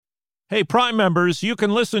Hey, Prime members, you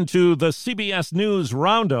can listen to the CBS News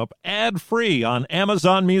Roundup ad-free on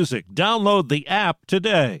Amazon Music. Download the app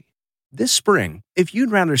today. This spring, if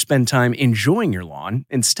you'd rather spend time enjoying your lawn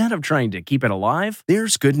instead of trying to keep it alive,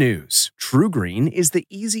 there's good news. TruGreen is the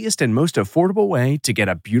easiest and most affordable way to get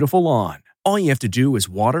a beautiful lawn. All you have to do is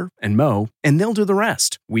water and mow, and they'll do the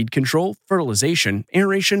rest. Weed control, fertilization,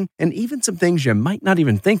 aeration, and even some things you might not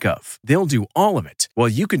even think of. They'll do all of it, while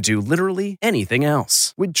you can do literally anything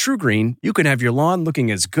else. With TruGreen, you can have your lawn looking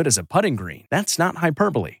as good as a putting green. That's not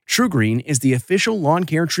hyperbole. TruGreen is the official lawn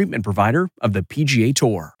care treatment provider of the PGA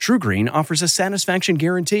Tour. TruGreen offers a satisfaction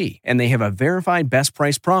guarantee, and they have a verified best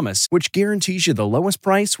price promise, which guarantees you the lowest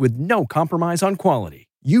price with no compromise on quality.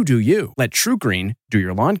 You do you. Let TruGreen do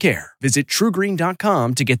your lawn care. Visit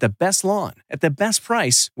TruGreen.com to get the best lawn at the best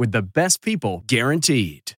price with the best people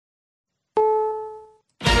guaranteed.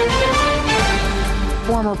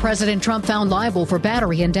 Former President Trump found liable for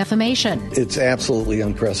battery and defamation. It's absolutely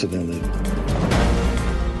unprecedented.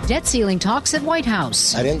 Debt ceiling talks at White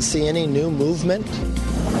House. I didn't see any new movement.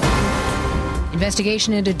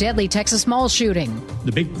 Investigation into deadly Texas mall shooting.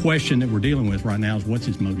 The big question that we're dealing with right now is what's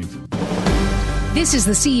his motive? This is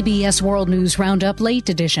the CBS World News Roundup Late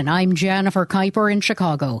Edition. I'm Jennifer Kuiper in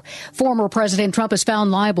Chicago. Former President Trump is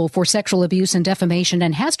found liable for sexual abuse and defamation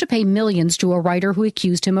and has to pay millions to a writer who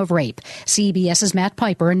accused him of rape. CBS's Matt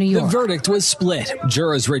Piper in New York. The verdict was split.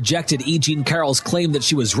 Jurors rejected E. Jean Carroll's claim that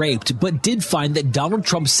she was raped, but did find that Donald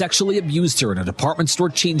Trump sexually abused her in a department store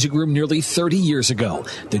changing room nearly 30 years ago.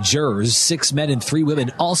 The jurors, 6 men and 3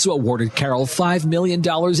 women, also awarded Carroll $5 million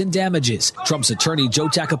in damages. Trump's attorney, Joe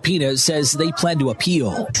Tacopina, says they plan to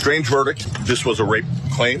appeal. Strange verdict. This was a rape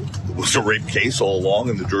claim. It was a rape case all along,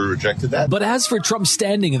 and the jury rejected that. But as for Trump's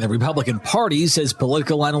standing in the Republican Party, says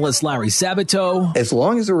political analyst Larry Sabato, as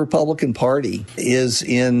long as the Republican Party is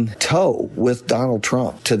in tow with Donald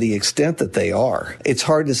Trump to the extent that they are, it's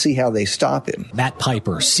hard to see how they stop him. Matt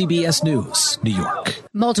Piper, CBS News, New York.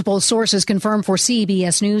 Multiple sources confirm for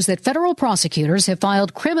CBS News that federal prosecutors have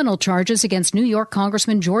filed criminal charges against New York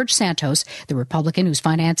Congressman George Santos, the Republican whose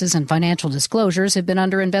finances and financial disclosures have been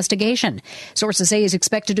under investigation. Sources say he's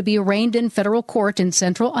expected to be arraigned in federal court in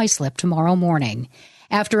Central Islip tomorrow morning.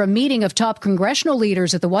 After a meeting of top congressional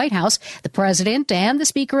leaders at the White House, the president and the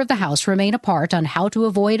Speaker of the House remain apart on how to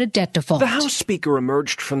avoid a debt default. The House Speaker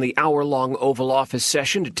emerged from the hour-long Oval Office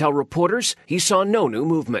session to tell reporters he saw no new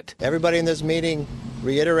movement. Everybody in this meeting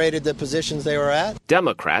reiterated the positions they were at.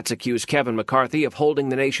 Democrats accuse Kevin McCarthy of holding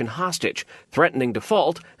the nation hostage, threatening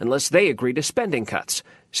default unless they agree to spending cuts.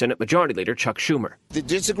 Senate Majority Leader Chuck Schumer. The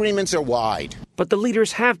disagreements are wide. But the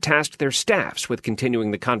leaders have tasked their staffs with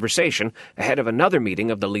continuing the conversation ahead of another meeting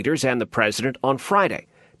of the leaders and the president on Friday.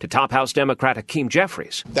 To top House Democrat Hakeem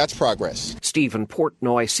Jeffries. That's progress. Stephen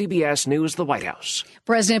Portnoy, CBS News, the White House.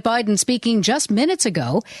 President Biden, speaking just minutes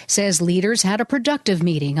ago, says leaders had a productive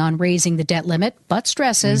meeting on raising the debt limit, but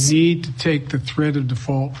stresses we need to take the threat of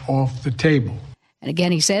default off the table. And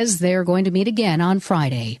again, he says they're going to meet again on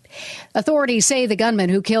Friday. Authorities say the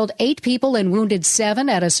gunman who killed 8 people and wounded 7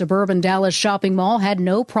 at a suburban Dallas shopping mall had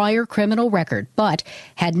no prior criminal record, but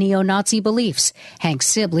had neo-Nazi beliefs. Hank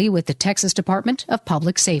Sibley with the Texas Department of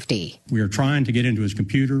Public Safety. We are trying to get into his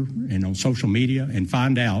computer and on social media and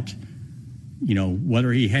find out,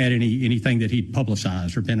 whether he had anything that he'd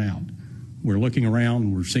publicized or been out. We're looking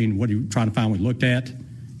around, we're seeing trying to find what we looked at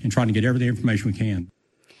and trying to get every the information we can.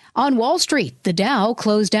 On Wall Street, the Dow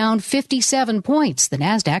closed down 57 points. The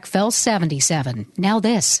Nasdaq fell 77. Now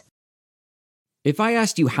this. If I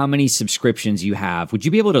asked you how many subscriptions you have, would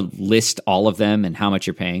you be able to list all of them and how much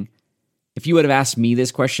you're paying? If you would have asked me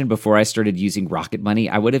this question before I started using Rocket Money,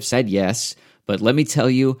 I would have said yes. But let me tell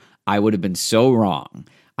you, I would have been so wrong.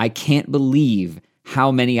 I can't believe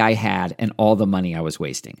how many I had and all the money I was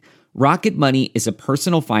wasting. Rocket Money is a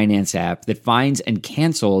personal finance app that finds and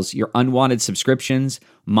cancels your unwanted subscriptions,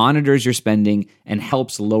 monitors your spending, and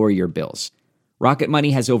helps lower your bills. Rocket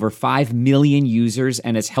Money has over 5 million users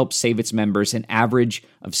and has helped save its members an average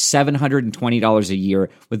of $720 a year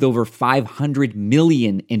with over 500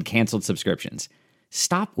 million in canceled subscriptions.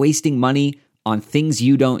 Stop wasting money on things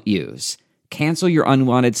you don't use. Cancel your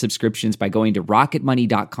unwanted subscriptions by going to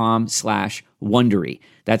rocketmoney.com/Wondery.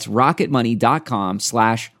 That's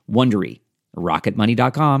rocketmoney.com/Wondery.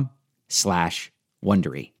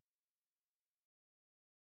 rocketmoney.com/Wondery.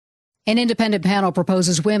 An independent panel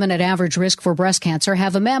proposes women at average risk for breast cancer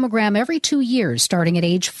have a mammogram every 2 years, starting at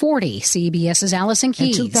age 40. CBS's Allison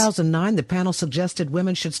Keyes. In 2009, the panel suggested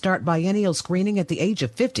women should start biennial screening at the age of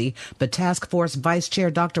 50, but Task Force Vice Chair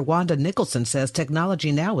Dr. Wanda Nicholson says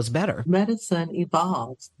technology now is better. Medicine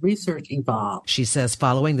evolves. Research evolves. She says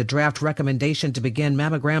following the draft recommendation to begin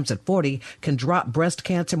mammograms at 40 can drop breast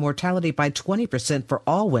cancer mortality by 20% for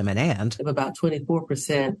all women and about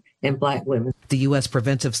 24% in Black women. The U.S.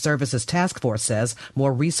 Preventive Services Task Force says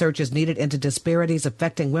more research is needed into disparities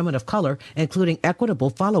affecting women of color, including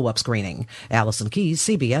equitable follow-up screening. Allison Keyes,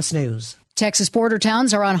 CBS News. Texas border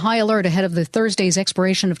towns are on high alert ahead of the Thursday's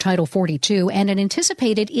expiration of Title 42 and an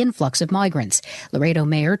anticipated influx of migrants. Laredo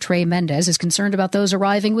Mayor Trey Mendez is concerned about those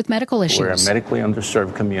arriving with medical issues. We're a medically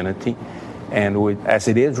underserved community. And as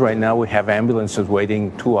it is right now, we have ambulances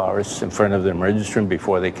waiting 2 hours in front of the emergency room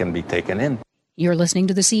before they can be taken in. You're listening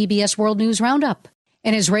to the CBS World News Roundup.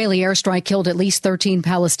 An Israeli airstrike killed at least 13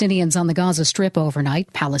 Palestinians on the Gaza Strip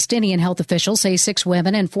overnight. Palestinian health officials say 6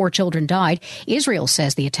 women and 4 children died. Israel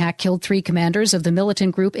says the attack killed 3 commanders of the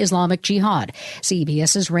militant group Islamic Jihad.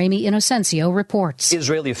 CBS's Rami Inocencio reports.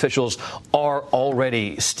 Israeli officials are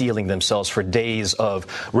already steeling themselves for days of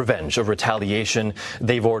revenge, of retaliation.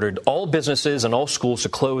 They've ordered all businesses and all schools to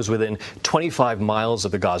close within 25 miles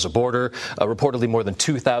of the Gaza border. Reportedly, more than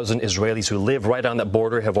 2,000 Israelis who live right on that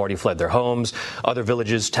border have already fled their homes. Other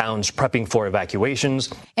villages, towns prepping for evacuations.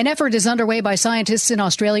 An effort is underway by scientists in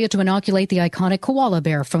Australia to inoculate the iconic koala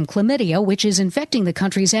bear from chlamydia, which is infecting the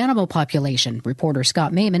country's animal population. Reporter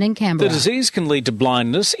Scott Maiman in Canberra. The disease can lead to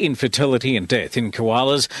blindness, infertility and death in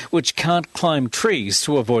koalas, which can't climb trees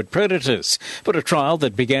to avoid predators. But a trial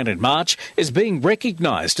that began in March is being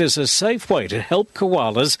recognised as a safe way to help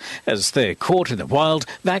koalas as they're caught in the wild,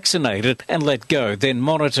 vaccinated and let go, then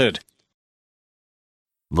monitored.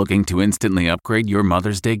 Looking to instantly upgrade your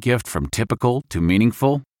Mother's Day gift from typical to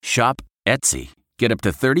meaningful? Shop Etsy. Get up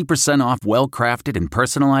to 30% off well-crafted and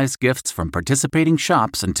personalized gifts from participating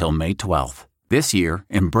shops until May 12th. This year,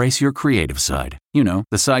 embrace your creative side. You know,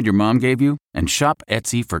 the side your mom gave you. And shop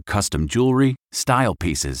Etsy for custom jewelry, style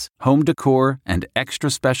pieces, home decor, and extra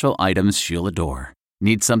special items she'll adore.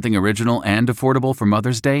 Need something original and affordable for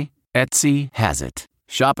Mother's Day? Etsy has it.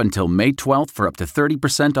 Shop until May 12th for up to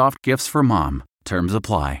 30% off gifts for mom. Terms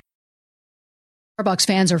apply. Starbucks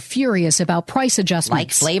fans are furious about price adjustments.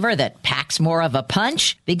 Like flavor that packs more of a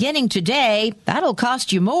punch? Beginning today, that'll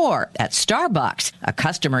cost you more at Starbucks. A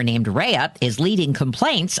customer named Rhea is leading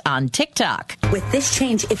complaints on TikTok. With this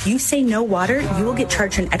change, if you say no water, you will get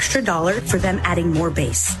charged an extra $1 for them adding more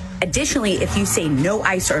base. Additionally, if you say no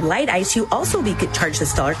ice or light ice, you also be charged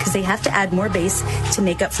this $1 because they have to add more base to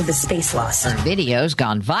make up for the space loss. Her video's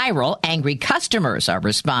gone viral. Angry customers are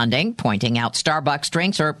responding, pointing out Starbucks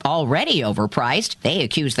drinks are already overpriced. They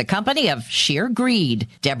accuse the company of sheer greed.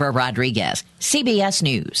 Deborah Rodriguez, CBS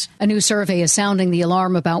News. A new survey is sounding the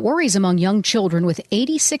alarm about worries among young children, with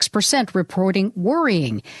 86% reporting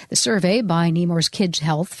worrying. The survey by Nemours Kids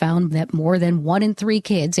Health found that more than 1 in 3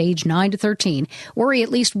 kids aged 9 to 13 worry at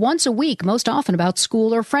least once a week, most often about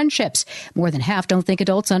school or friendships. More than half don't think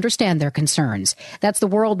adults understand their concerns. That's the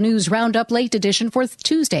World News Roundup Late Edition for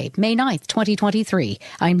Tuesday, May 9th, 2023.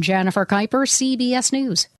 I'm Jennifer Kuiper, CBS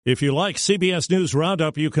News. If you like CBS News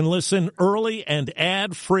Roundup, you can listen early and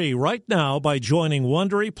ad-free right now by joining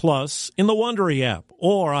Wondery Plus in the Wondery app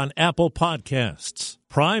or on Apple Podcasts.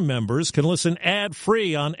 Prime members can listen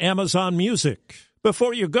ad-free on Amazon Music.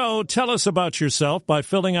 Before you go, tell us about yourself by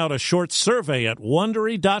filling out a short survey at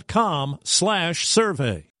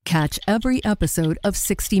Wondery.com/survey. Catch every episode of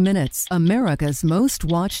 60 Minutes, America's most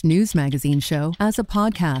watched news magazine show, as a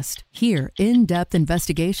podcast. Hear in-depth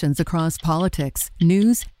investigations across politics,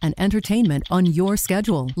 news, and entertainment on your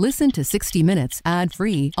schedule. Listen to 60 Minutes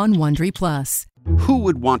ad-free on Wondery Plus. Who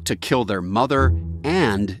would want to kill their mother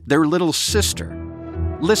and their little sister?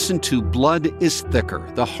 Listen to Blood is Thicker,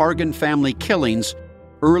 the Hargan family killings,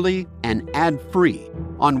 early and ad-free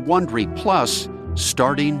on Wondery Plus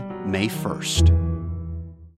starting May 1st.